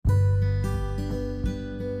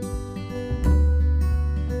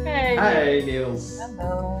Hi. Hi, Niels.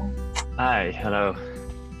 Hello. Hi, hello.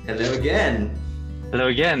 Hello again. Hello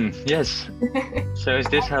again, yes. So is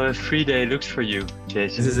this how a free day looks for you,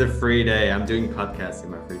 Jason? This is a free day. I'm doing podcasts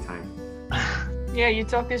in my free time. Yeah, you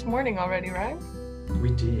talked this morning already, right?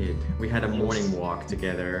 We did. We had a morning walk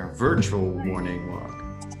together, a virtual morning walk.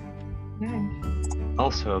 Nice.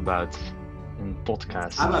 Also about a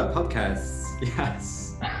podcast. How about podcasts?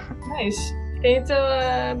 Yes. Nice. Can you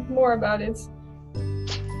tell more about it?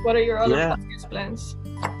 What are your other Yeah. podcast plans?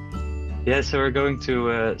 Yeah, so we're going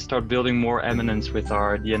to start building more eminence with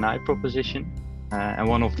our D&I proposition. And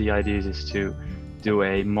one of the ideas is to do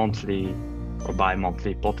a monthly or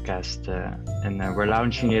bi-monthly podcast. And we're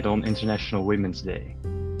launching it on International Women's Day.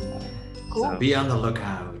 Cool. So Be on the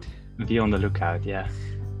lookout. be on the lookout, yeah.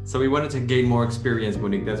 So we wanted to gain more experience,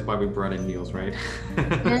 Monique. That's why we brought in Niels, right?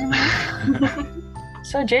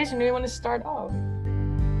 So, Jason, do you want to start off?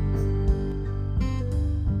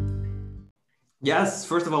 Yes,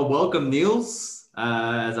 first of all, welcome Niels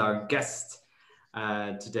as our guest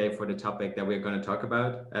today for the topic that we're going to talk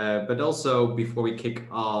about. But also, before we kick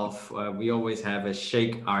off, we always have a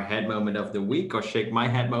shake our head moment of the week or shake my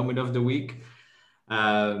head moment of the week,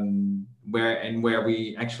 where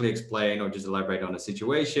we actually explain or just elaborate on a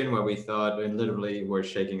situation where we thought and literally we're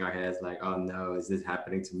shaking our heads like, oh no, is this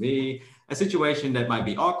happening to me? A situation that might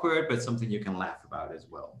be awkward, but something you can laugh about as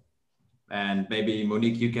well. And maybe,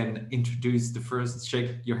 Monique, you can introduce the first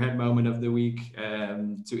shake your head moment of the week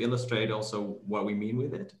to illustrate also what we mean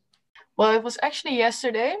with it. Well, it was actually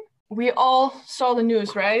yesterday. We all saw the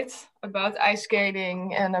news, right? About ice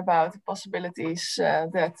skating and about the possibilities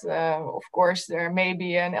that, of course, there may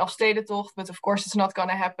be an Elfstedentocht, but of course it's not going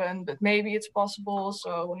to happen, but maybe it's possible.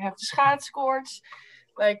 So we have the schaatskoorts,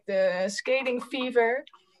 like the skating fever,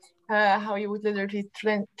 how you would literally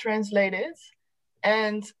translate it.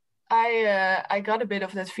 And I got a bit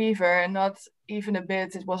of that fever, and not even a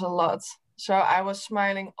bit, it was a lot. So I was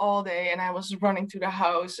smiling all day and I was running to the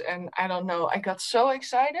house, and I don't know, I got so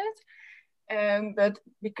excited. But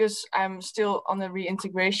because I'm still on the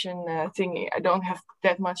reintegration thingy, I don't have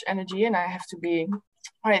that much energy and I have to be,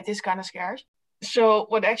 all right, this kind of scared. So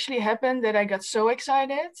what actually happened that I got so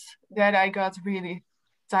excited that I got really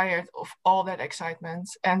tired of all that excitement,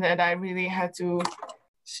 and that I really had to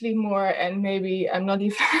sleep more, and maybe I'm not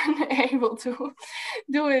even able to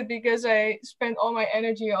do it because I spent all my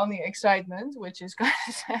energy on the excitement, which is kind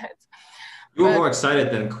of sad. You were more excited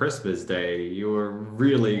than Christmas Day. You were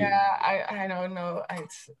really... Yeah, I don't know.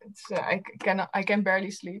 I can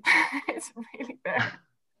barely sleep. It's really bad.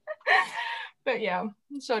 But yeah,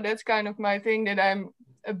 so that's kind of my thing, that I'm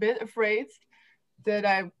a bit afraid that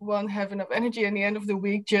I won't have enough energy at the end of the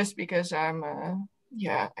week just because I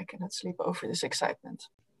cannot sleep over this excitement.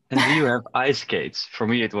 And do you have ice skates? For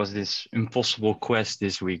me, it was this impossible quest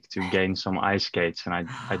this week to gain some ice skates, and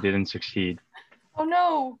I didn't succeed. Oh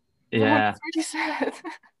no! Yeah. That's really sad.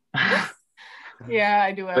 Yeah,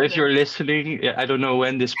 I do have But if them. you're listening, I don't know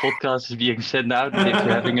when this podcast is being sent out, but if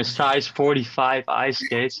you're having a size 45 ice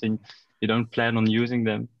skates and you don't plan on using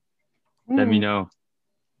them, let me know.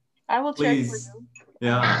 I will check for Please. you.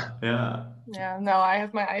 Yeah. Yeah, no, I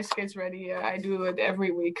have my ice skates ready. I do it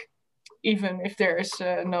every week, even if there's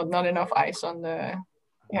not enough ice on the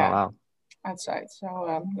outside.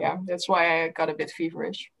 So that's why I got a bit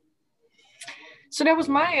feverish. So that was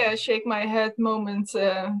my shake my head moment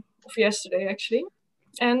of yesterday, actually.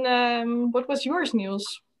 And what was yours,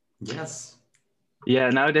 Niels? Yes. Yeah,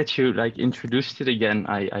 now that you introduced it again,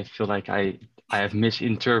 I feel like I have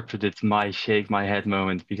misinterpreted my shake my head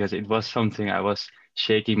moment, because it was something I was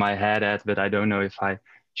shaking my head at, but I don't know if I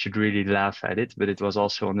should really laugh at it. But it was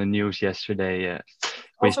also on the news yesterday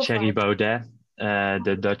with Also Thierry fun. Baudet,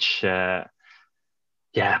 the Dutch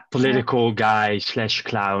political guy /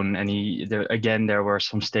 clown. And there were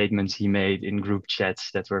some statements he made in group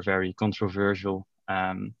chats that were very controversial.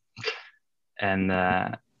 And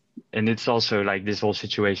it's also like this whole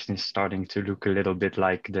situation is starting to look a little bit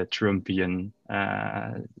like the Trumpian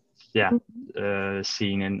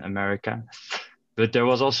scene in America. But there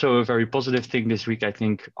was also a very positive thing this week. I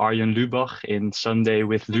think Arjen Lubach in Sunday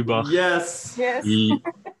with Lubach. Yes.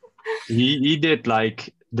 He did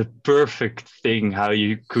like the perfect thing how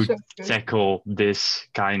you could So good. tackle this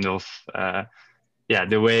kind of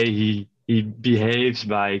the way he behaves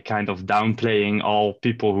by kind of downplaying all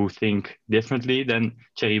people who think differently than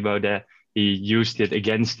Thierry Baudet. He used it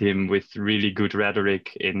against him with really good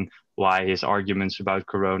rhetoric in why his arguments about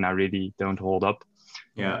Corona really don't hold up.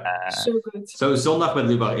 Yeah. So good. So Zondag met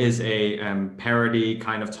Lubach is a parody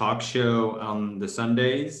kind of talk show on the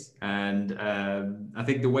Sundays. And I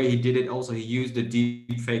think the way he did it also, he used the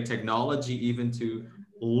deep fake technology even to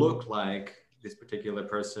look like this particular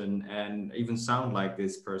person and even sound like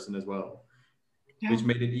this person as well, which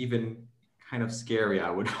made it even kind of scary,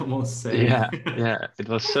 I would almost say. Yeah, it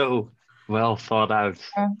was so well thought out.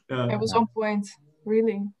 It was on point,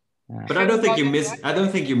 really. But I don't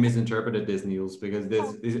think you misinterpreted this, Niels, because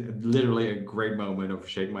this is literally a great moment of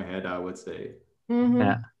shake my head, I would say.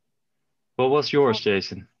 Yeah. What was yours,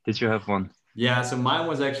 Jason? Did you have one? Yeah, so mine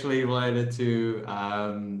was actually related to,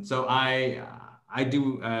 so I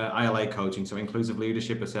do ILA coaching, so inclusive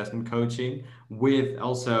leadership assessment coaching, with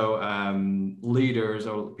also leaders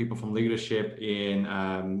or people from leadership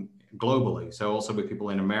in globally. So also with people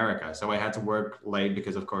in America. So I had to work late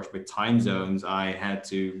because, of course, with time zones, I had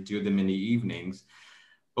to do them in the evenings.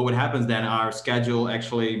 But what happens then, our schedule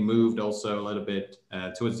actually moved also a little bit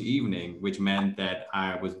towards the evening, which meant that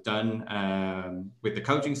I was done with the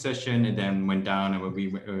coaching session and then went down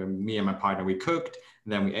and me and my partner, we cooked,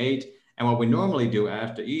 and then we ate. And what we normally do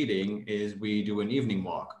after eating is we do an evening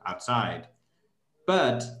walk outside.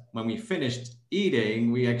 But when we finished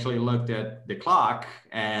eating, we actually looked at the clock,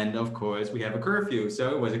 and of course we have a curfew.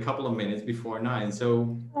 So it was a couple of minutes before 9.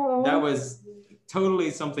 So that was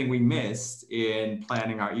totally something we missed in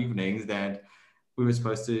planning our evenings, that we were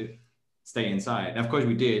supposed to stay inside. And of course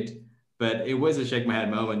we did, but it was a shake my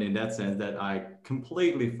head moment in that sense that I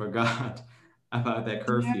completely forgot about that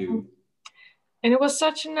curfew. Yeah. And it was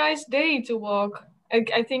such a nice day to walk.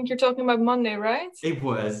 I think you're talking about Monday, right? It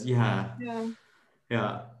was, yeah.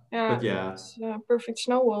 But yeah, it's a perfect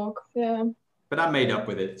snow walk. Yeah. But I made up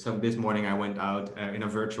with it. So this morning I went out in a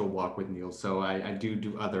virtual walk with Niels. So I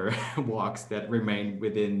do other walks that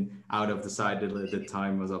remain out of the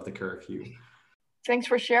time was of the curfew. Thanks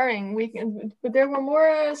for sharing. But there were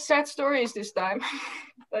more sad stories this time,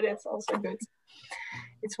 but it's also good.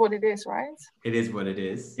 It's what it is, right? It is what it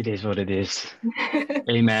is. It is what it is.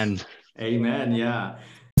 Amen. Amen. Yeah.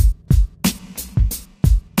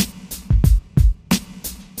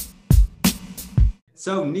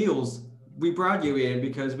 So Niels, we brought you in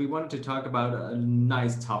because we wanted to talk about a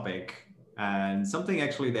nice topic, and something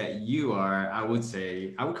actually that you are, I would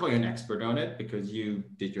call you an expert on it because you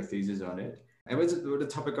did your thesis on it. And it was the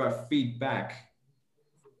topic of feedback.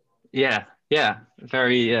 Yeah,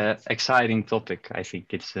 very exciting topic. I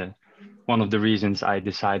think it's one of the reasons I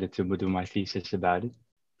decided to do my thesis about it.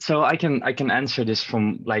 So I can answer this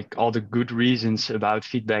from like all the good reasons about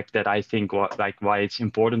feedback that I think why it's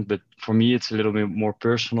important. But for me, it's a little bit more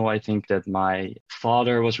personal. I think that my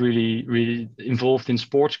father was really involved in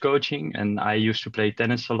sports coaching, and I used to play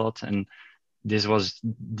tennis a lot. And this was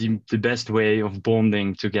the best way of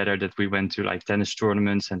bonding together, that we went to like tennis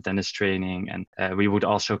tournaments and tennis training. And we would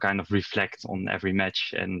also kind of reflect on every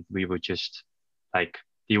match, and we would just like,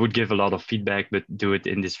 he would give a lot of feedback, but do it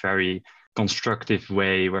in this very constructive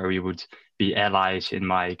way where we would be allies in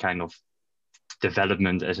my kind of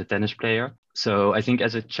development as a tennis player. So I think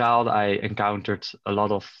as a child, I encountered a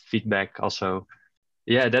lot of feedback also.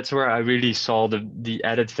 Yeah, that's where I really saw the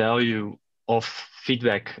added value of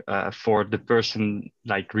feedback for the person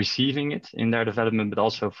like receiving it in their development, but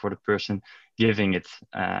also for the person giving it,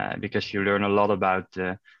 because you learn a lot about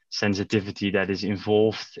the sensitivity that is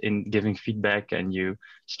involved in giving feedback, and you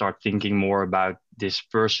start thinking more about this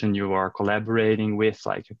person you are collaborating with,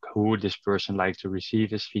 like who would this person like to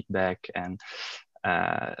receive his feedback. And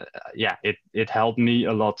it helped me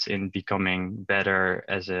a lot in becoming better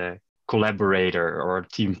as a collaborator or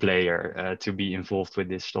team player to be involved with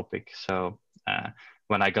this topic. So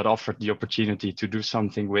when I got offered the opportunity to do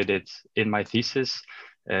something with it in my thesis,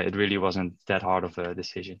 it really wasn't that hard of a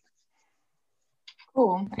decision.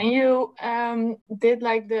 Cool. And you did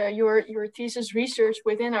like your thesis research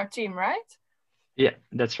within our team, right? Yeah,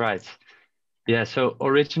 that's right. Yeah, so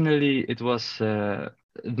originally it was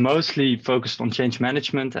mostly focused on change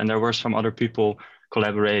management, and there were some other people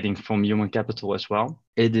collaborating from human capital as well.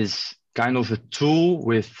 It is kind of a tool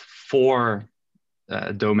with 4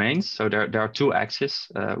 domains. So there are 2 axes.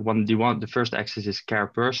 The first axis is care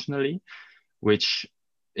personally, which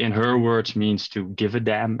in her words means to give a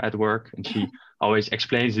damn at work. And she always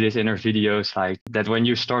explains this in her videos, like that when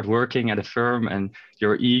you start working at a firm and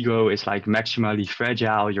your ego is like maximally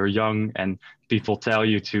fragile, you're young, and people tell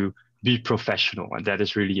you to be professional. And that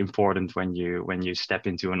is really important when you step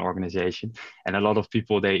into an organization. And a lot of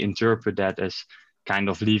people, they interpret that as kind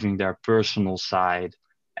of leaving their personal side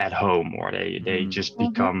at home, or they just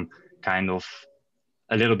become kind of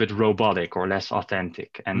a little bit robotic or less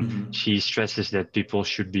authentic. And she stresses that people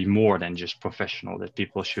should be more than just professional, that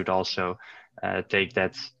people should also take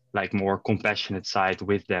that like more compassionate side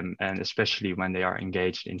with them, and especially when they are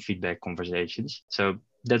engaged in feedback conversations. So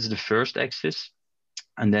that's the first axis.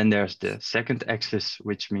 And then there's the second axis,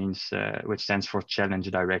 which stands for challenge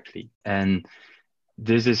directly. And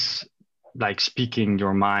this is like speaking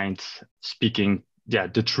your mind, speaking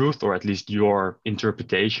the truth, or at least your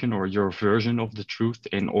interpretation or your version of the truth,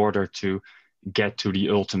 in order to get to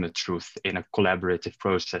the ultimate truth in a collaborative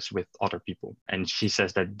process with other people. And she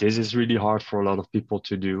says that this is really hard for a lot of people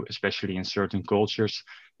to do, especially in certain cultures,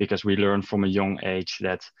 because we learn from a young age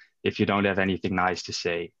that if you don't have anything nice to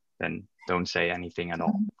say, then don't say anything at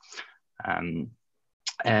all.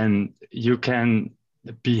 And you can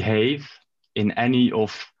behave in any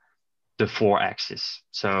of the four axes.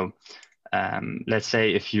 So let's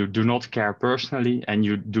say if you do not care personally and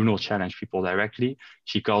you do not challenge people directly,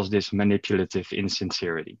 she calls this manipulative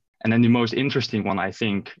insincerity. And then the most interesting one, I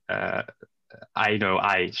think, I know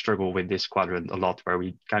I struggle with this quadrant a lot, where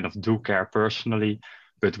we kind of do care personally,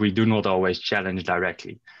 but we do not always challenge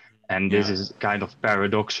directly. And this is kind of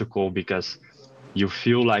paradoxical, because you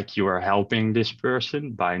feel like you are helping this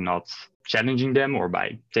person by not challenging them or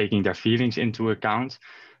by taking their feelings into account,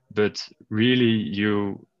 but really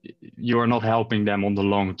you are not helping them on the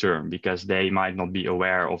long term, because they might not be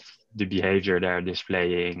aware of the behavior they're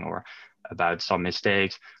displaying or about some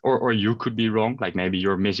mistakes, or you could be wrong, like maybe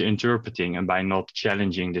you're misinterpreting, and by not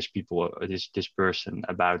challenging this person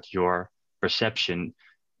about your perception,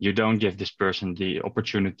 you don't give this person the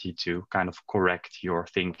opportunity to kind of correct your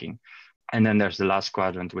thinking. And then there's the last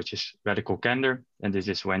quadrant, which is radical candor, and this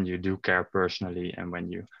is when you do care personally and when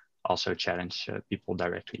you also challenge people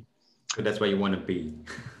directly. So that's where you want to be.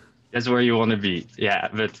 That's where you want to be, yeah.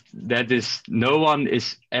 But that is, no one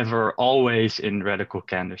is ever always in radical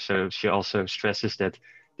candor. So she also stresses that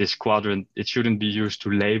this quadrant, it shouldn't be used to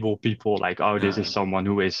label people like, oh, this is someone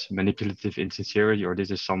who is manipulative insincerity, or this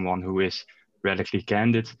is someone who is radically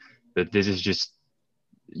candid. But this is just,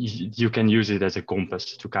 you can use it as a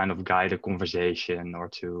compass to kind of guide a conversation, or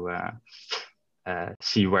to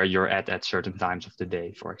see where you're at certain times of the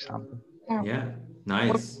day, for example. Yeah,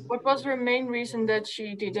 nice. What was her main reason that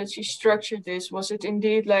she structured this? Was it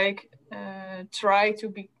indeed like try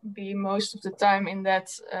to be most of the time in that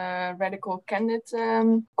radical candid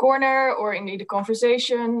corner, or indeed a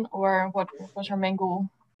conversation, or what was her main goal?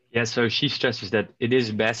 Yeah, so she stresses that it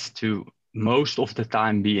is best to most of the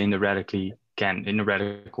time be in the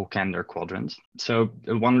radical candor quadrant. So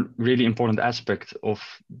one really important aspect of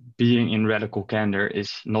being in radical candor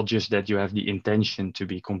is not just that you have the intention to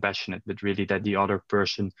be compassionate, but really that the other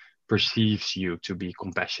person perceives you to be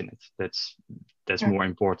compassionate. That's more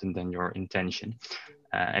important than your intention.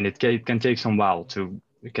 And it can take a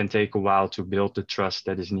while to build the trust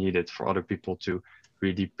that is needed for other people to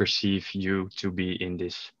really perceive you to be in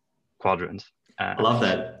this quadrant. I love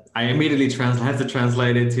that. I immediately have to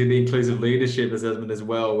translate it to the inclusive leadership assessment as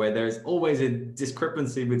well, where there's always a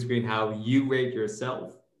discrepancy between how you rate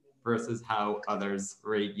yourself versus how others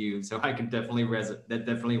rate you. So I can definitely that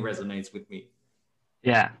definitely resonates with me.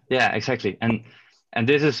 Yeah, exactly. And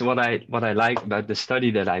this is what I like about the study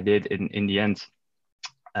that I did in the end.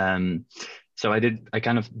 So I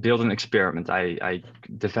kind of built an experiment. I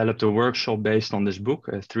developed a workshop based on this book,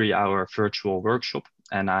 a 3-hour virtual workshop,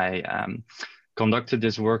 and I conducted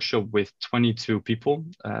this workshop with 22 people,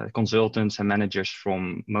 consultants and managers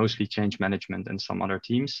from mostly change management and some other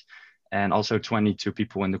teams, and also 22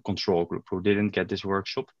 people in the control group who didn't get this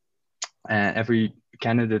workshop. Every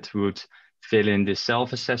candidate would fill in this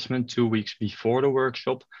self-assessment 2 weeks before the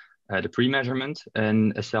workshop, the pre-measurement,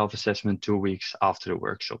 and a self-assessment 2 weeks after the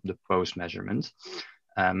workshop, the post-measurement.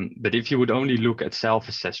 But if you would only look at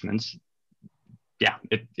self-assessments,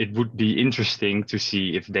 it would be interesting to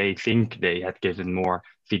see if they think they had given more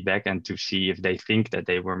feedback, and to see if they think that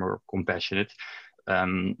they were more compassionate.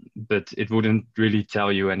 But it wouldn't really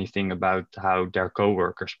tell you anything about how their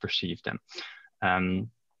coworkers perceive them.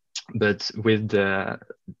 But with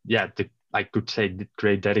I could say the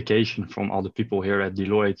great dedication from all the people here at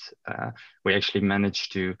Deloitte, we actually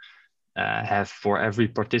managed to have, for every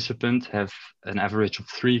participant, have an average of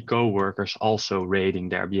 3 co-workers also rating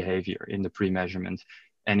their behavior in the pre-measurement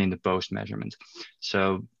and in the post-measurement.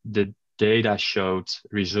 So the data showed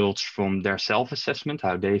results from their self-assessment,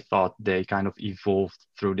 how they thought they kind of evolved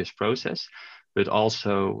through this process, but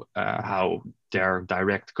also how their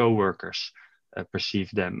direct co-workers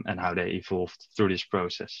perceived them and how they evolved through this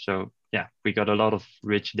process. So yeah, we got a lot of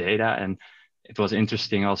rich data, and it was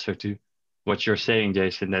interesting also to what you're saying,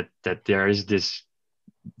 Jason, that there is this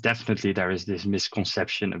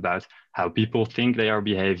misconception about how people think they are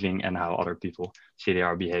behaving and how other people see they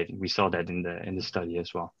are behaving. We saw that in the study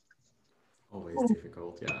as well. Always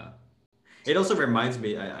difficult, yeah. It also reminds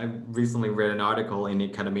me, I recently read an article in the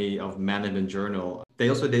Academy of Management Journal. They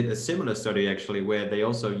also did a similar study actually, where they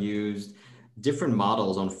also used different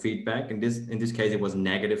models on feedback. In this case, it was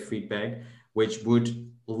negative feedback, which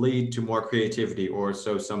would lead to more creativity, or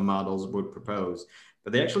so some models would propose.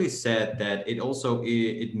 But they actually said that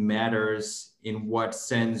it matters in what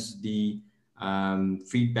sense the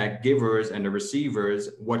feedback givers and the receivers,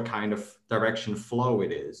 what kind of direction flow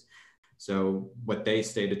it is. So what they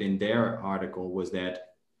stated in their article was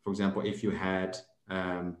that, for example, if you had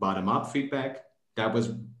bottom-up feedback, that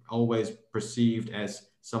was always perceived as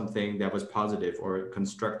something that was positive or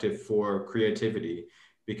constructive for creativity,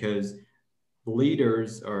 because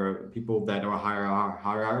leaders or people that are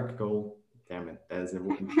hierarchical, damn it, that is a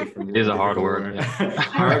different It is a hard word. Yeah.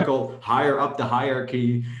 Hierarchical, higher up the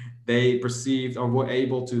hierarchy, they perceived or were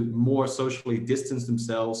able to more socially distance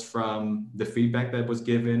themselves from the feedback that was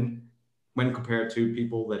given when compared to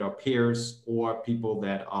people that are peers or people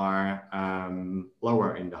that are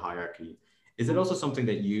lower in the hierarchy. Is it also something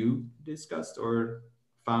that you discussed or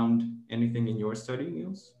found anything in your study,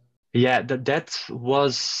 Niels? Yeah, that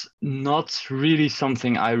was not really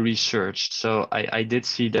something I researched. So I did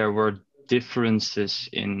see there were differences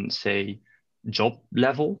in, say, job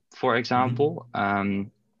level, for example,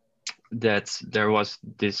 that there was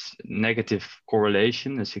this negative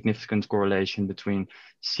correlation, a significant correlation between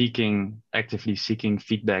actively seeking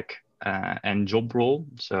feedback and job role.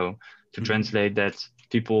 So to translate that,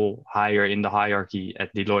 people higher in the hierarchy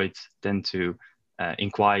at Deloitte tend to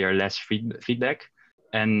inquire less feedback.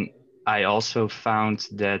 And I also found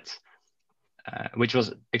that, which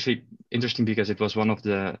was actually interesting because it was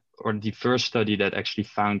the first study that actually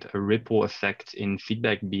found a ripple effect in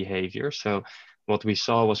feedback behavior. So what we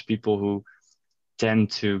saw was people who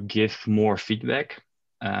tend to give more feedback,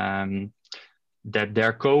 that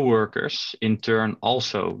their coworkers in turn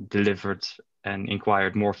also delivered and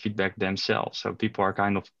inquired more feedback themselves. So people are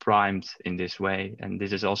kind of primed in this way. And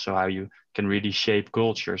this is also how you can really shape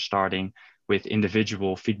culture, starting with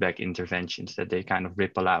individual feedback interventions that they kind of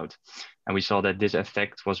ripple out. And we saw that this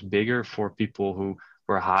effect was bigger for people who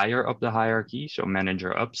were higher up the hierarchy, so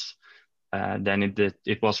manager ups, than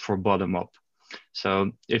it was for bottom up.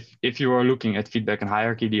 So if you are looking at feedback and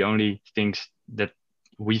hierarchy, the only things that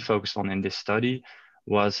we focused on in this study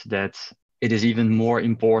was that it is even more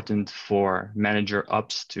important for manager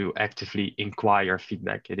ups to actively inquire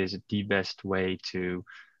feedback. It is the best way to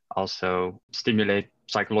also stimulate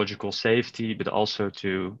psychological safety, but also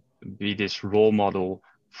to be this role model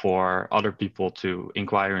for other people to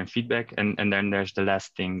inquire in feedback. And then there's the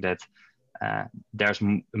last thing, that there's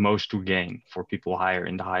most to gain for people higher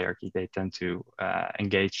in the hierarchy. They tend to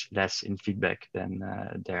engage less in feedback than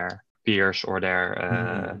their peers or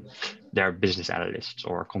their business analysts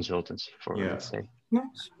or consultants, let's say.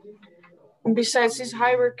 Nice. And besides these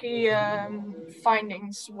hierarchy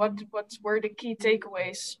findings, what were the key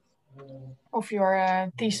takeaways of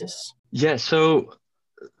your thesis? Yeah, so,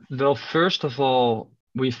 well, first of all,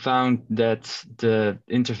 we found that the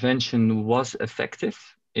intervention was effective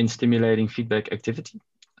in stimulating feedback activity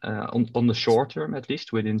on the short term, at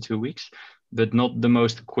least within 2 weeks, but not the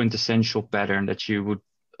most quintessential pattern that you would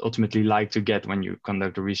ultimately like to get when you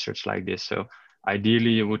conduct a research like this. So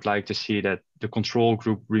ideally, you would like to see that the control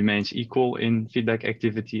group remains equal in feedback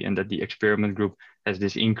activity and that the experiment group has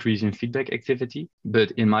this increase in feedback activity.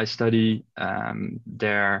 But in my study,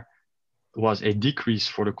 there was a decrease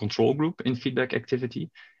for the control group in feedback activity,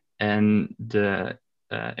 and the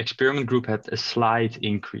experiment group had a slight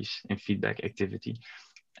increase in feedback activity.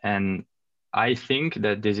 And I think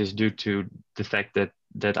that this is due to the fact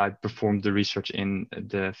that I performed the research in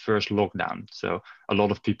the first lockdown. So a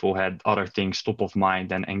lot of people had other things top of mind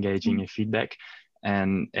than engaging in feedback.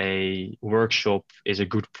 And a workshop is a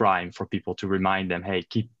good prime for people to remind them, hey,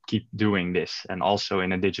 keep doing this. And also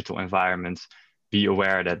in a digital environment, be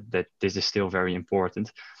aware that this is still very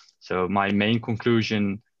important. So my main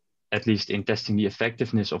conclusion, at least in testing the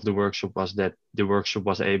effectiveness of the workshop, was that the workshop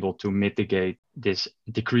was able to mitigate this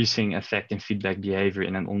decreasing effect in feedback behavior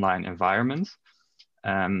in an online environment.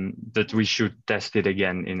 But we should test it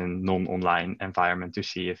again in a non-online environment to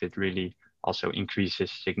see if it really also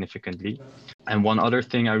increases significantly. And one other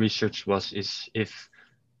thing I researched is if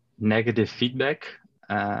negative feedback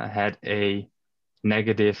had a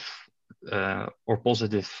negative or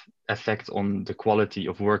positive effect on the quality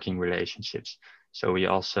of working relationships. So we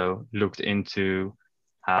also looked into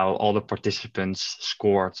how all the participants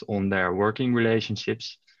scored on their working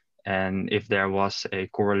relationships, and if there was a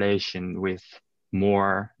correlation with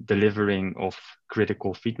more delivering of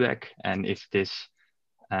critical feedback, and if this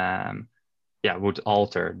would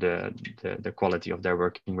alter the quality of their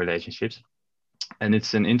working relationships. And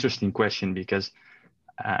it's an interesting question because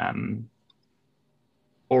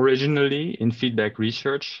originally in feedback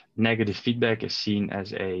research, negative feedback is seen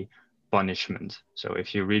as a punishment. So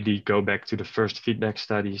if you really go back to the first feedback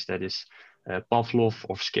studies, that is Pavlov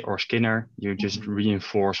or Skinner, you just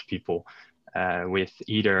reinforce people with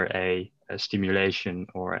either a stimulation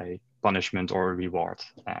or a punishment or a reward.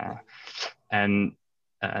 And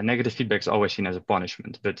negative feedback is always seen as a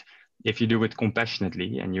punishment. But if you do it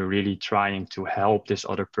compassionately and you're really trying to help this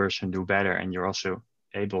other person do better, and you're also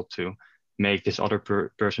able to make this other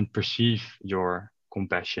person perceive your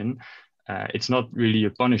compassion, it's not really a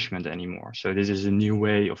punishment anymore. So this is a new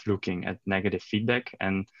way of looking at negative feedback.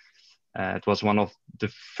 And it was one of the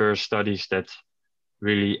first studies that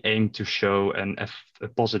really aimed to show a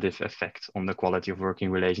positive effect on the quality of working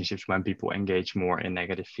relationships when people engage more in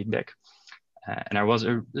negative feedback. And there was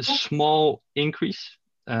a small increase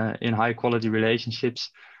in high quality relationships,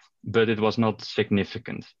 but it was not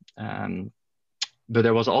significant. But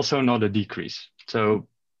there was also not a decrease. So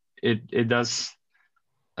it does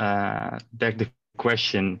beg the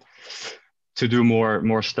question to do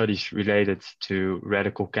more studies related to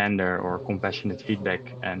radical candor or compassionate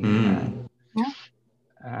feedback. And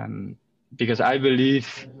because I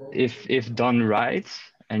believe if done right,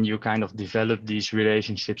 and you kind of develop these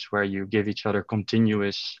relationships where you give each other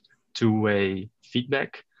continuous two-way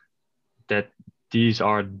feedback, that these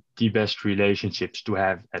are the best relationships to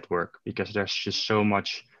have at work, because there's just so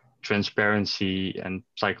much transparency and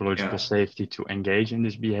psychological safety to engage in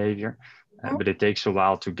this behavior. But it takes a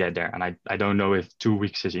while to get there. And I don't know if 2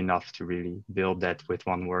 weeks is enough to really build that with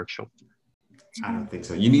one workshop. I don't think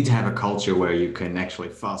so. You need to have a culture where you can actually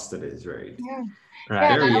foster this, right? Yeah.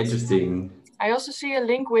 Right. Very interesting. I also see a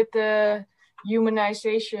link with the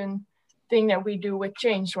humanization thing that we do with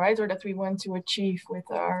change, right? Or that we want to achieve with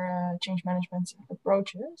our change management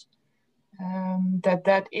approaches.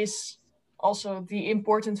 That is also the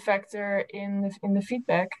important factor in the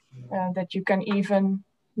feedback, that you can even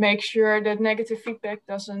make sure that negative feedback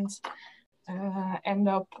doesn't end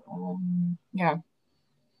up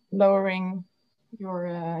lowering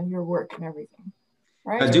your work and everything.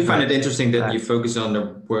 Right? I do find it interesting that you focus on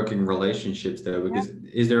the working relationships, though, because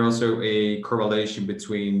is there also a correlation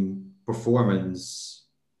between performance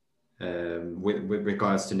with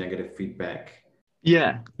regards to negative feedback?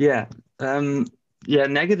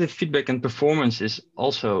 Negative feedback and performance is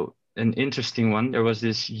also an interesting one. There was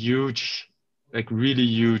this really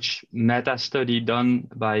huge meta study done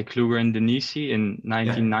by Kluger and Denisi in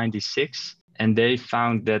 1996, and they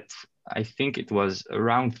found that I think it was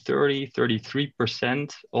around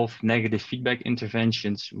 33% of negative feedback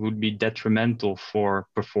interventions would be detrimental for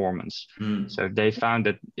performance. So they found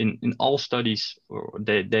that in all studies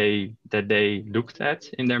that they looked at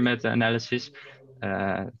in their meta-analysis,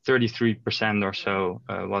 33% or so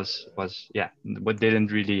was what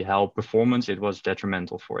didn't really help performance. It was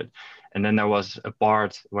detrimental for it. And then there was a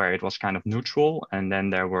part where it was kind of neutral, and then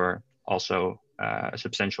there were also a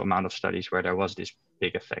substantial amount of studies where there was this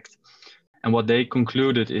big effect. And what they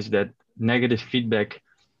concluded is that negative feedback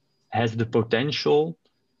has the potential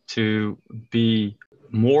to be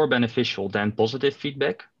more beneficial than positive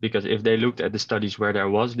feedback, because if they looked at the studies where there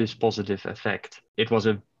was this positive effect, it was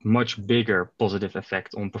a much bigger positive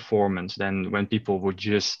effect on performance than when people would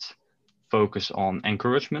just focus on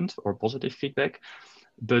encouragement or positive feedback.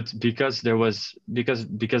 But because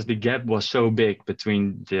the gap was so big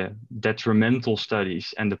between the detrimental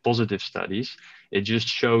studies and the positive studies, it just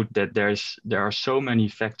showed that there are so many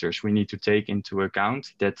factors we need to take into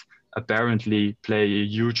account that apparently play a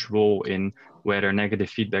huge role in whether negative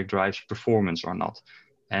feedback drives performance or not.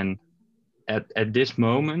 And at this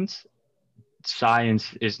moment,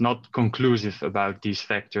 science is not conclusive about these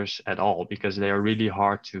factors at all, because they are really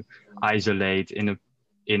hard to isolate in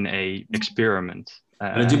a experiment.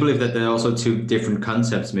 And I do believe that there are also two different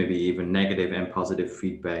concepts, maybe even negative and positive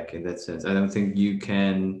feedback in that sense. I don't think you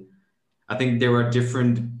can, I think there are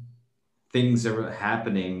different things that are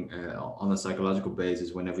happening on a psychological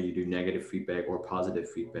basis whenever you do negative feedback or positive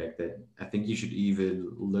feedback, that I think you should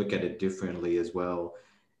even look at it differently as well.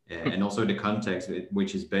 And also the context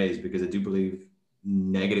which is based, because I do believe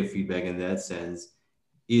negative feedback in that sense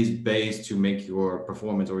is based to make your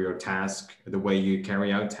performance or your task, the way you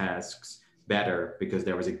carry out tasks, better, because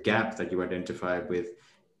there was a gap that you identified with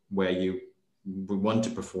where you want to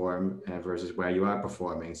perform versus where you are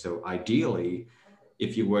performing. So ideally,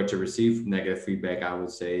 if you were to receive negative feedback, I would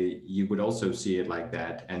say you would also see it like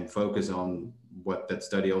that and focus on what that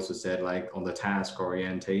study also said, like on the task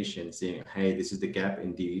orientation, seeing, hey, this is the gap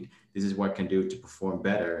indeed, this is what can do to perform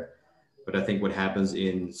better. But I think what happens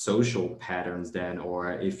in social patterns then,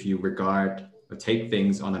 or if you regard take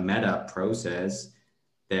things on a meta process,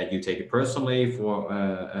 that you take it personally for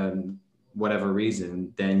whatever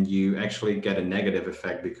reason, then you actually get a negative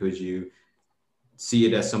effect because you see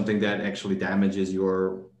it as something that actually damages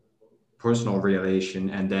your personal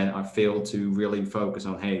relation, and then I fail to really focus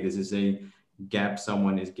on, hey, this is a gap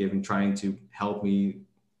someone is giving, trying to help me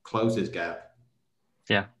close this gap.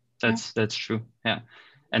 Yeah, that's true. Yeah.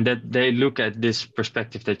 And that they look at this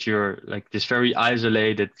perspective that you're like this very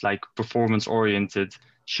isolated, like performance oriented,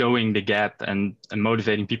 showing the gap and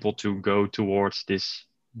motivating people to go towards this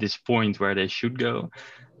point where they should go.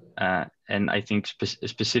 And I think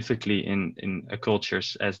specifically in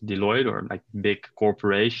cultures as Deloitte or like big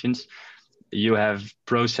corporations, you have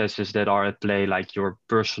processes that are at play, like your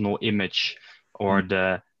personal image or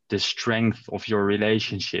the strength of your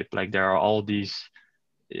relationship. Like there are all these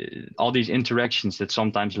interactions that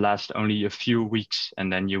sometimes last only a few weeks,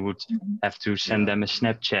 and then you would have to send them a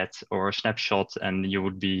Snapchat or a snapshot, and you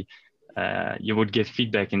would give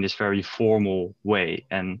feedback in this very formal way.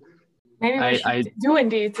 And maybe we should do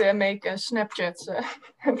indeed make a Snapchat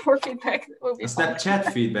for feedback. That would be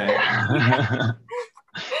Snapchat feedback.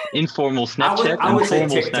 Informal Snapchat. I would say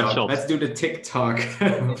formal TikTok. snapshot. Let's do the TikTok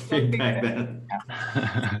feedback then.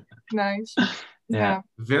 Yeah. Nice. Yeah.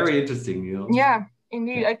 Very interesting, Niels. Yeah,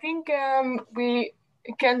 indeed. I think we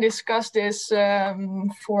can discuss this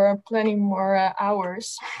for plenty more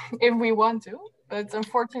hours if we want to, but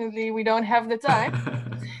unfortunately we don't have the time.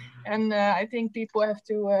 And I think people have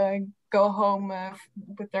to go home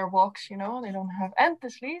with their walks, they don't have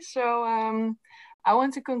endlessly. So I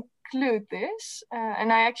want to conclude this.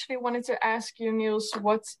 And I actually wanted to ask you, Niels,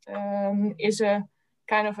 what is a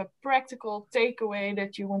kind of a practical takeaway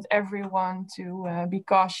that you want everyone to be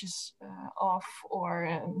cautious of,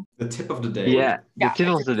 or the tip of the day. Yeah, the tip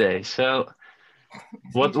of the day. So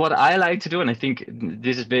what I like to do, and I think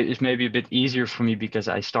this is maybe a bit easier for me because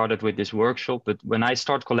I started with this workshop, but when I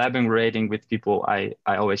start collaborating with people, I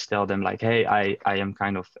always tell them like, hey, I am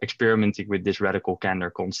kind of experimenting with this radical candor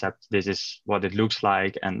concept. This is what it looks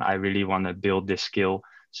like, and I really want to build this skill.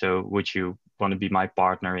 So would you want to be my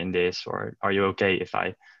partner in this, or are you okay if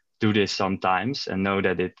I do this sometimes and know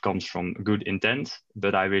that it comes from good intent,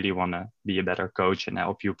 but I really want to be a better coach and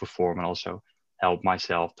help you perform and also help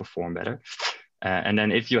myself perform better. And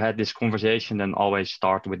then if you had this conversation, then always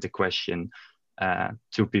start with the question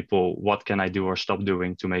to people, what can I do or stop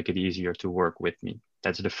doing to make it easier to work with me?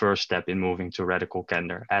 That's the first step in moving to radical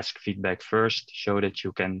candor. Ask feedback first, show that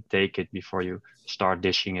you can take it before you start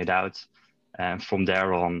dishing it out. And from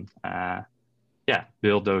there on,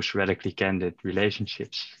 build those radically candid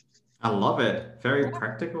relationships. I love it. Very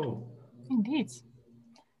practical. Indeed.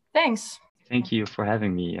 Thanks. Thank you for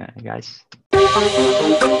having me, guys.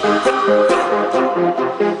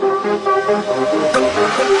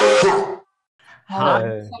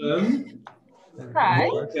 Hi.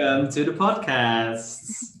 Welcome to the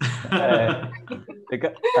podcast.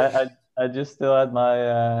 I just still had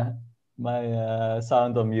my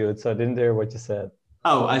sound on mute, so I didn't hear what you said.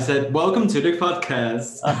 Oh, I said, welcome to the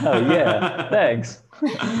podcast. Oh, yeah. Thanks.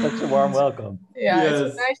 Such a warm welcome. Yeah, yes.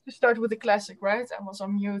 It's nice to start with a classic, right? I was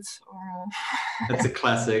on mute. That's a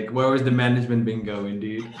classic. Where was the management bingo,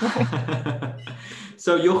 indeed?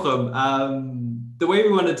 So, Jochem, the way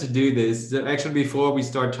we wanted to do this, actually, before we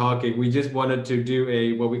start talking, we just wanted to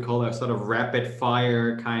do what we call a sort of rapid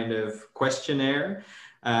fire kind of questionnaire.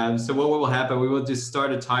 So what will happen, we will just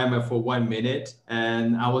start a timer for 1 minute,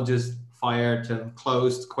 and I will just fire some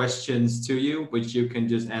closed questions to you, which you can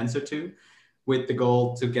just answer to, with the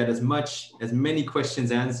goal to get as many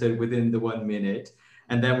questions answered within the 1 minute.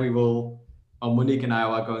 And then we will, Monique and I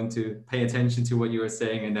are going to pay attention to what you are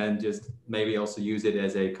saying, and then just maybe also use it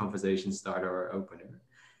as a conversation starter or opener.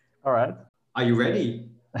 All right. Are you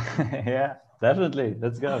ready? Yeah, definitely.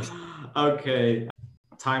 Let's go. Okay.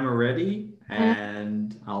 Timer ready,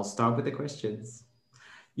 and I'll start with the questions.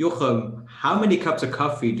 Jochem, how many cups of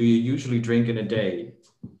coffee do you usually drink in a day?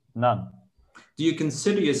 None. Do you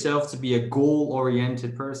consider yourself to be a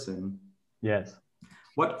goal-oriented person? Yes.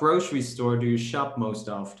 What grocery store do you shop most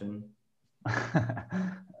often?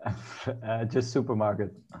 Just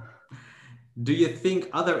supermarket. Do you think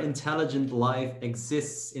other intelligent life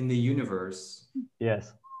exists in the universe?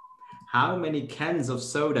 Yes. How many cans of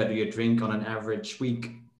soda do you drink on an average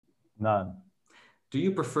week? None. Do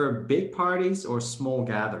you prefer big parties or small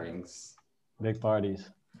gatherings? Big parties.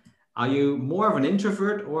 Are you more of an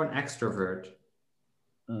introvert or an extrovert?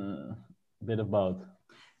 A bit of both.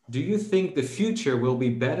 Do you think the future will be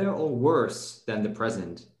better or worse than the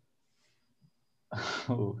present?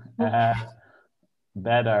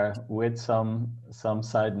 Better, with some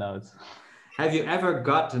side notes. Have you ever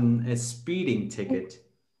gotten a speeding ticket?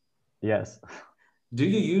 Yes. Do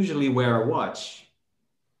you usually wear a watch?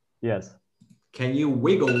 Yes. Can you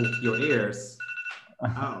wiggle your ears?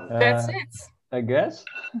 Oh, That's it. I guess.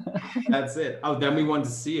 that's it. Oh, then we want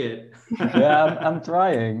to see it. Yeah, I'm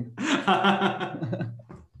trying.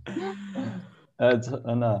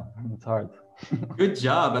 No, it's hard. Good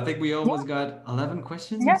job. I think we almost got 11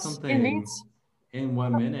 questions or Yes, something indeed. in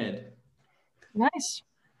 1 minute. Nice.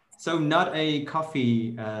 So not a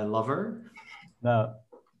coffee lover? No,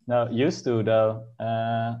 used to though.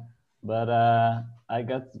 But I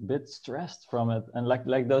got a bit stressed from it, and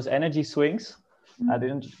like those energy swings, I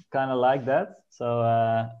didn't kind of like that. So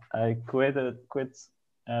I quit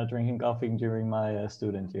drinking coffee during my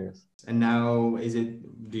student years. And now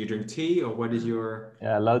do you drink tea or what is your...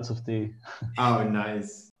 Yeah, loads of tea. Oh,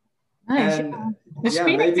 nice. Nice. And The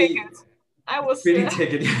speeding maybe ticket. I was speeding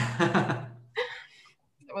ticket.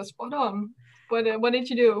 it was spot on. What did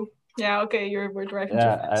you do? Yeah, okay, we're driving too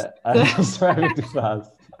fast. I was driving too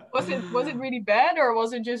fast. Was it really bad, or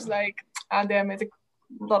was it just like, ah, damn it, a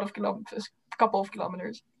lot of kilometers, a couple of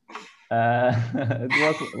kilometers?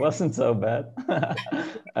 It wasn't so bad.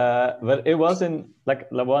 But it wasn't like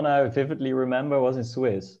the one I vividly remember was in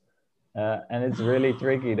Swiss, and it's really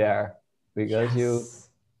tricky there because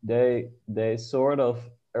they sort of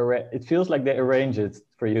it feels like they arrange it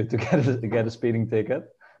for you to get a speeding ticket.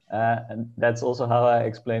 And that's also how I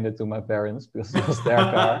explained it to my parents because it was their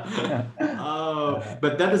car.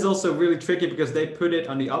 But that is also really tricky because they put it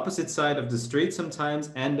on the opposite side of the street sometimes,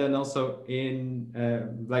 and then also in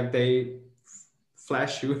like they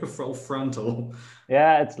flash you full frontal.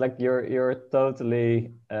 Yeah, it's like you're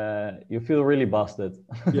totally you feel really busted.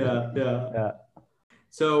 Yeah.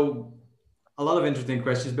 So a lot of interesting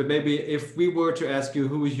questions, but maybe if we were to ask you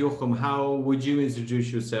who is Jochem, how would you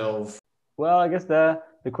introduce yourself? Well, I guess the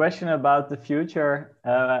question about the future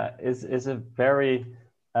is a very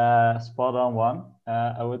spot on one.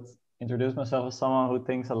 I would introduce myself as someone who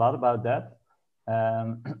thinks a lot about that.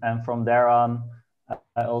 And from there on,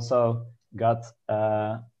 I also got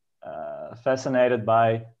fascinated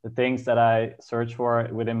by the things that I search for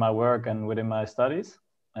within my work and within my studies.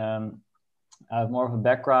 I have more of a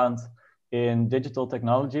background in digital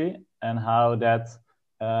technology and how that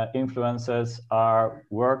influences our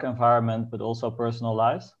work environment, but also personal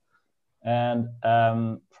lives. And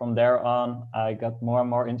from there on, I got more and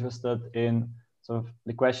more interested in sort of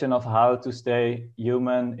the question of how to stay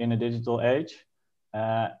human in a digital age.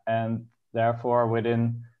 And therefore,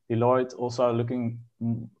 within Deloitte, also looking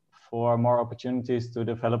for more opportunities to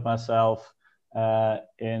develop myself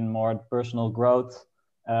in more personal growth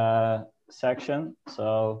section.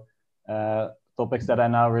 So topics that I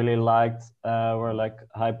now really liked were like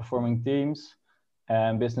high performing teams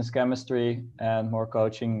and business chemistry and more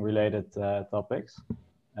coaching related topics.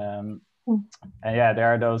 And yeah, there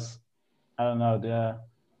are those, I don't know,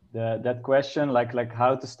 that question like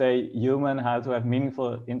how to stay human, how to have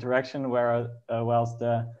meaningful interaction, where whilst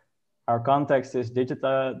our context is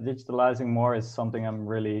digitalizing more is something I'm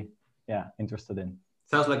really interested in.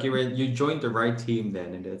 Sounds like you joined the right team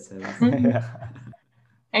then in that sense. Yeah.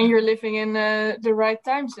 And you're living in the right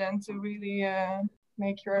times then to really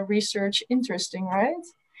make your research interesting, right?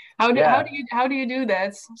 How do you do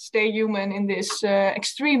that? Stay human in this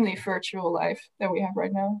extremely virtual life that we have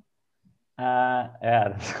right now.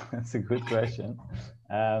 Yeah, that's a good question.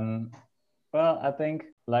 Well, I think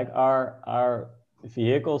like our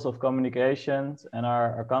vehicles of communications and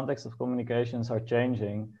our context of communications are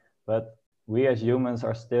changing, but we as humans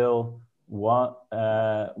are still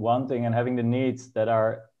wanting and having the needs that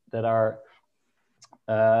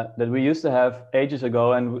we used to have ages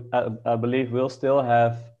ago, and I believe we'll still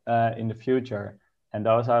have in the future. And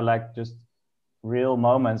those are like just real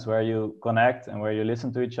moments where you connect and where you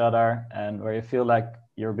listen to each other and where you feel like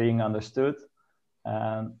you're being understood.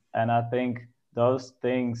 And I think those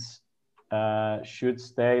things should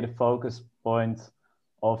stay the focus point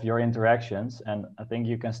of your interactions. And I think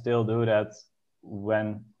you can still do that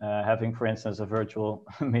when having, for instance, a virtual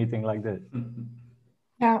meeting like this.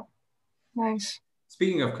 Yeah, nice.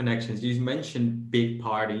 Speaking of connections, you mentioned big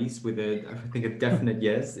parties with I think a definite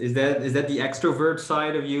yes. Is that the extrovert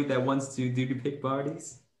side of you that wants to do the big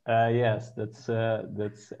parties? Yes, that's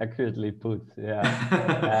accurately put.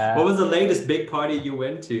 Yeah. What was the latest big party you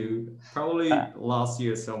went to? Probably last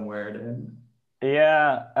year somewhere then.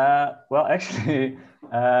 Yeah. Well, actually,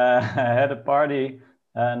 I had a party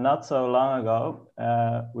not so long ago.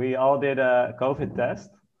 We all did a COVID test.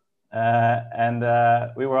 And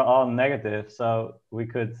we were all negative, so we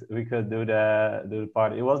could do the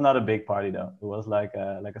party. It was not a big party though. It was like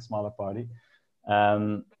a smaller party,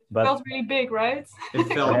 But it felt really big, right? It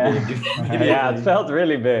felt big. Yeah, it felt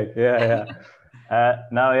really big. Yeah.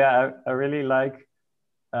 Now, yeah, I really like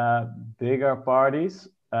bigger parties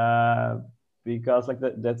because like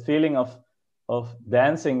that feeling of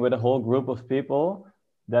dancing with a whole group of people,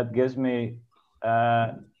 that gives me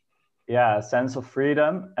a sense of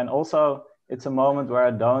freedom. And also it's a moment where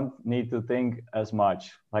I don't need to think as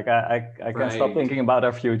much. Like I can stop thinking about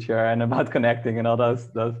our future and about connecting and all those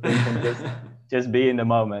things and just be in the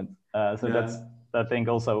moment. That's, I think,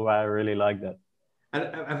 also why I really like that. And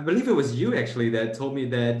I believe it was you actually that told me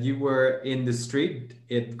that you were in the street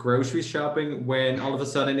at grocery shopping when all of a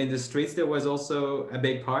sudden in the streets there was also a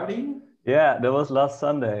big party. Yeah, that was last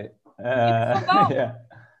Sunday.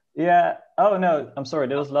 Yeah. Oh no, I'm sorry.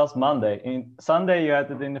 That was last Monday. In Sunday you had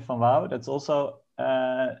it in the Van Wouw. That's also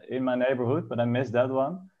in my neighborhood, but I missed that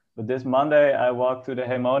one. But this Monday I walked to the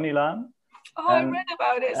Hemonilaan. Oh, I read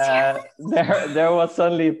about it. There was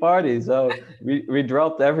suddenly a party, so we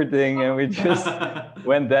dropped everything and we just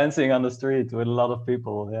went dancing on the street with a lot of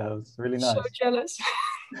people. Yeah, it was really nice. So jealous.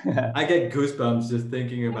 I get goosebumps just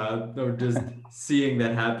thinking about or just seeing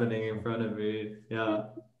that happening in front of me. Yeah.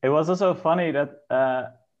 It was also funny that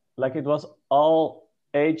like it was all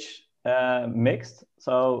age mixed,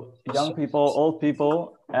 so young people, old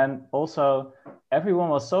people, and also everyone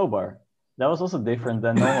was sober. That was also different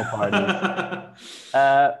than normal parties.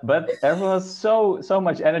 But everyone was so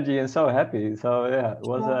much energy and so happy. So yeah, it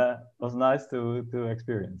was nice to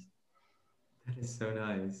experience. That is so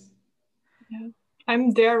nice. Yeah,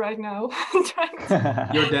 I'm there right now.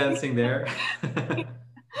 You're dancing there.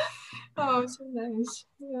 Oh, so nice.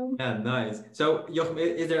 Yeah, nice. So Jochem,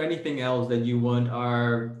 is there anything else that you want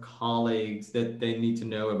our colleagues that they need to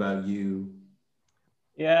know about you?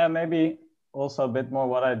 Yeah, maybe also a bit more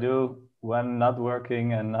what I do when not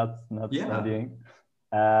working and not studying.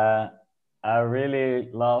 I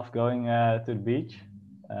really love going to the beach.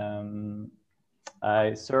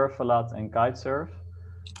 I surf a lot and kite surf.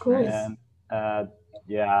 Cool. And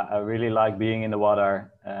I really like being in the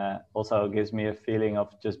water. Also gives me a feeling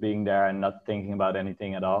of just being there and not thinking about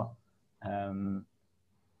anything at all.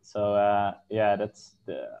 That's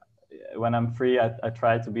when I'm free, I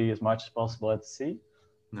try to be as much as possible at sea.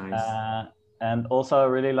 Nice. And also I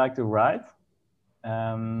really like to write.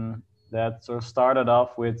 That sort of started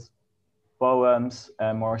off with poems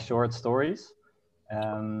and more short stories.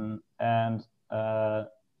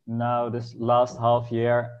 Now this last half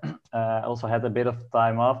year, I also had a bit of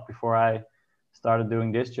time off before I started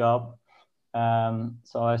doing this job.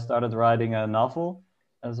 So I started writing a novel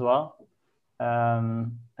as well.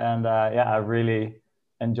 I really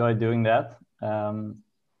enjoy doing that. And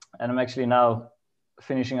I'm actually now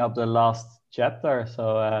finishing up the last chapter,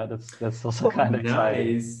 so that's also kind of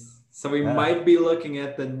exciting. Nice. So we might be looking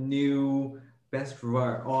at the new best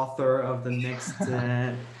author of the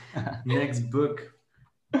next book.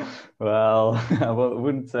 Well, I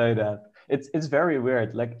wouldn't say that. It's very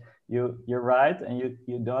weird. Like you write and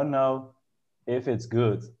you don't know if it's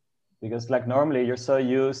good, because like normally you're so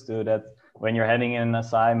used to that when you're handing in an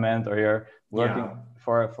assignment or you're working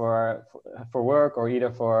for work or either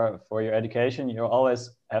for your education, you always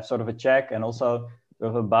have sort of a check and also sort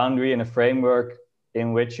of a boundary and a framework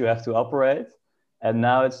in which you have to operate. And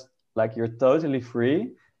now it's like you're totally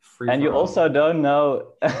free and you also don't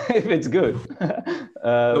know if it's good.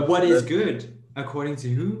 But what is good according to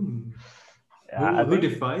whom? Who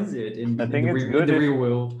defines it in the real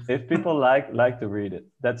world? If people like to read it,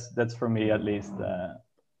 that's for me at least.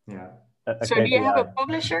 So do you have a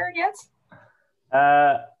publisher yet?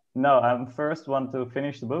 No, I'm first want to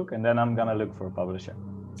finish the book and then I'm gonna look for a publisher.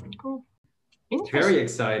 Cool. Interesting. Very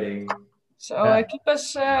exciting. So keep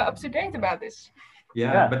us up to date about this.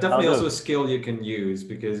 Yeah, but definitely also a skill you can use,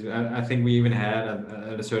 because I think we even had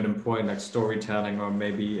at a certain point like storytelling, or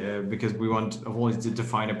maybe because we want always to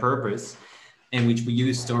define a purpose in which we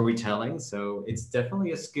use storytelling. So it's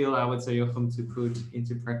definitely a skill I would say, Jochem, to put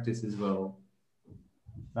into practice as well.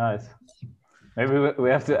 Nice. Maybe we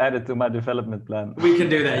have to add it to my development plan. We can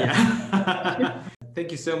do that, yeah.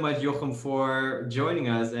 Thank you so much, Jochem, for joining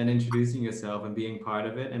us and introducing yourself and being part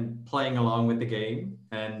of it and playing along with the game.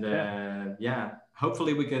 And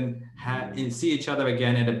hopefully we can see each other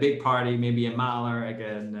again at a big party, maybe in Mahler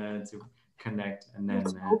again, to connect and then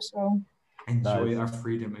enjoy our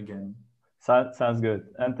freedom again. Sounds good.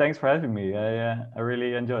 And thanks for having me. I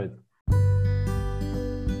really enjoyed it.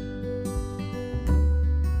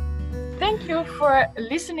 Thank you for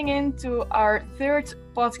listening in to our third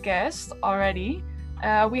podcast already.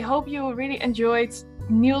 We hope you really enjoyed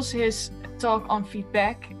Niels' talk on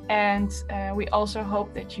feedback, and we also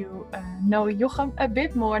hope that you know Jochem a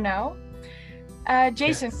bit more now.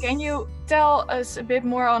 Jason, Yes. can you tell us a bit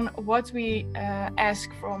more on what we ask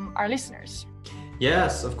from our listeners?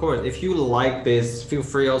 Yes, of course. If you like this, feel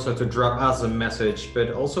free also to drop us a message.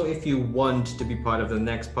 But also, if you want to be part of the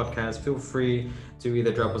next podcast, feel free to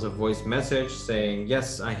either drop us a voice message saying,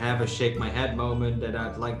 yes, I have a shake my head moment that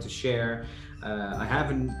I'd like to share. I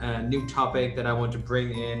have a new topic that I want to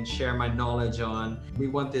bring in, share my knowledge on. We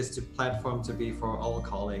want this platform to be for all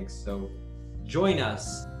colleagues. So join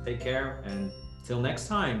us. Take care and till next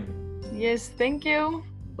time. Yes, thank you.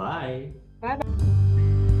 Bye. Bye-bye.